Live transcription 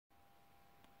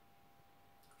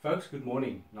Folks, good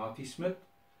morning. Nati Smith,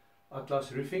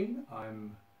 Atlas Roofing.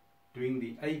 I'm doing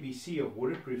the ABC of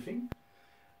waterproofing,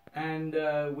 and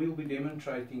we'll be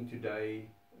demonstrating today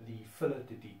the fillet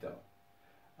detail.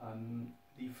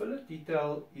 The fillet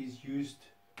detail is used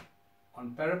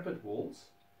on parapet walls,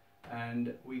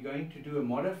 and we're going to do a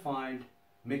modified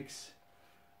mix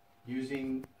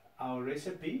using our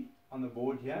recipe on the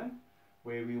board here,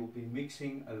 where we will be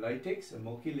mixing a latex, a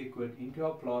milky liquid, into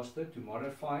our plaster to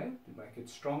modify it, to make it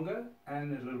stronger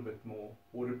and a little bit more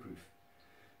waterproof.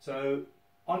 So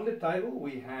on the table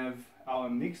we have our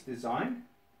mix design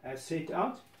as set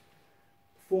out.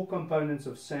 4 components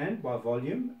of sand by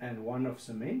volume and 1 of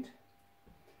cement.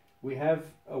 We have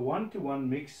a 1-to-1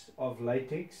 mix of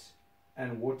latex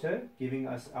and water, giving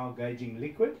us our gauging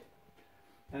liquid.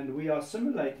 And we are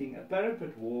simulating a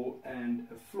parapet wall and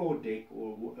a floor deck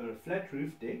or a flat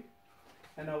roof deck.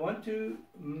 And I want to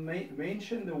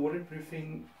mention the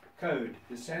waterproofing code,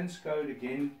 the SANS code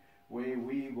again, where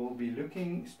we will be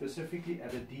looking specifically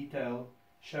at a detail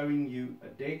showing you a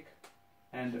deck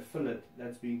and a fillet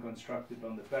that's being constructed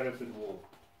on the parapet wall.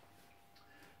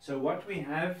 So what we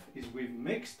have is we've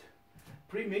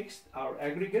pre-mixed our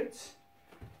aggregates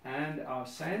and our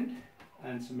sand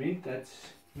and cement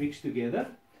that's mixed together.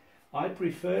 I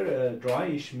prefer a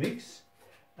dryish mix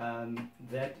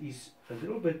that is a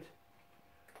little bit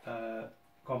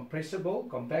compressible,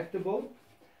 compactable,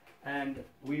 and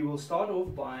we will start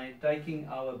off by taking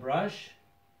our brush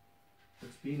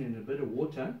that's been in a bit of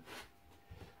water,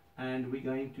 and we're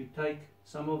going to take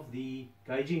some of the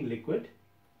gauging liquid,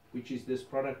 which is this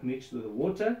product mixed with the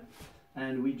water,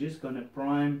 and we're just going to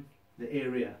prime the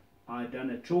area. I've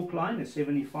done a chalk line, a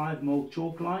 75mm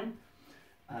chalk line,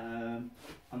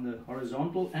 on the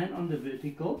horizontal and on the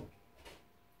vertical,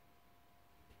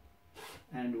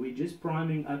 and we're just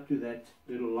priming up to that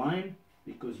little line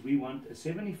because we want a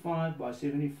 75 by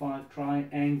 75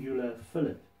 triangular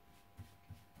fillet.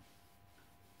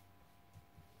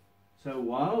 So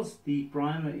whilst the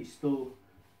primer is still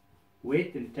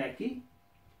wet and tacky,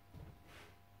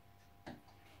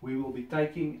 we will be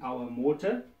taking our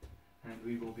mortar and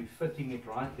we will be fitting it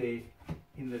right there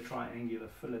in the triangular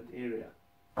fillet area.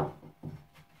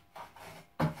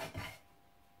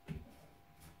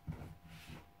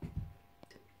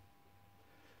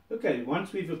 Okay,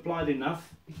 once we've applied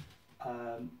enough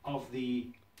of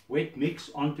the wet mix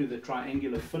onto the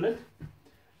triangular fillet,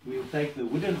 we'll take the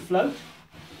wooden float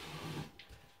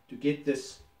to get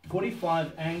this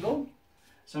 45 angle.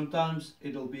 Sometimes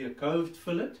it'll be a coved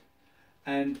fillet,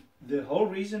 and the whole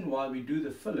reason why we do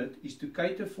the fillet is to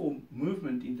cater for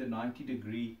movement in the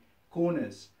 90-degree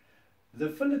corners. The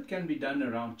fillet can be done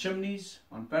around chimneys,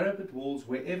 on parapet walls,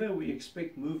 wherever we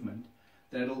expect movement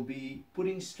that'll be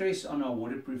putting stress on our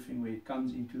waterproofing where it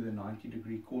comes into the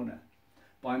 90-degree corner.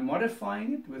 By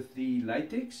modifying it with the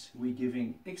latex, we're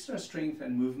giving extra strength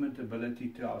and movement ability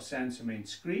to our sand cement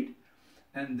screed,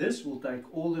 and this will take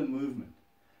all the movement.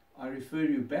 I refer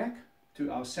you back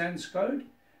to our SANS code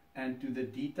and to the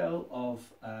detail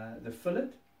of the fillet,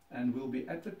 and we'll be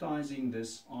advertising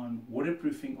this on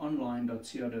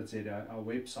waterproofingonline.co.za, our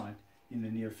website, in the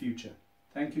near future.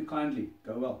 Thank you kindly.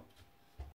 Go well.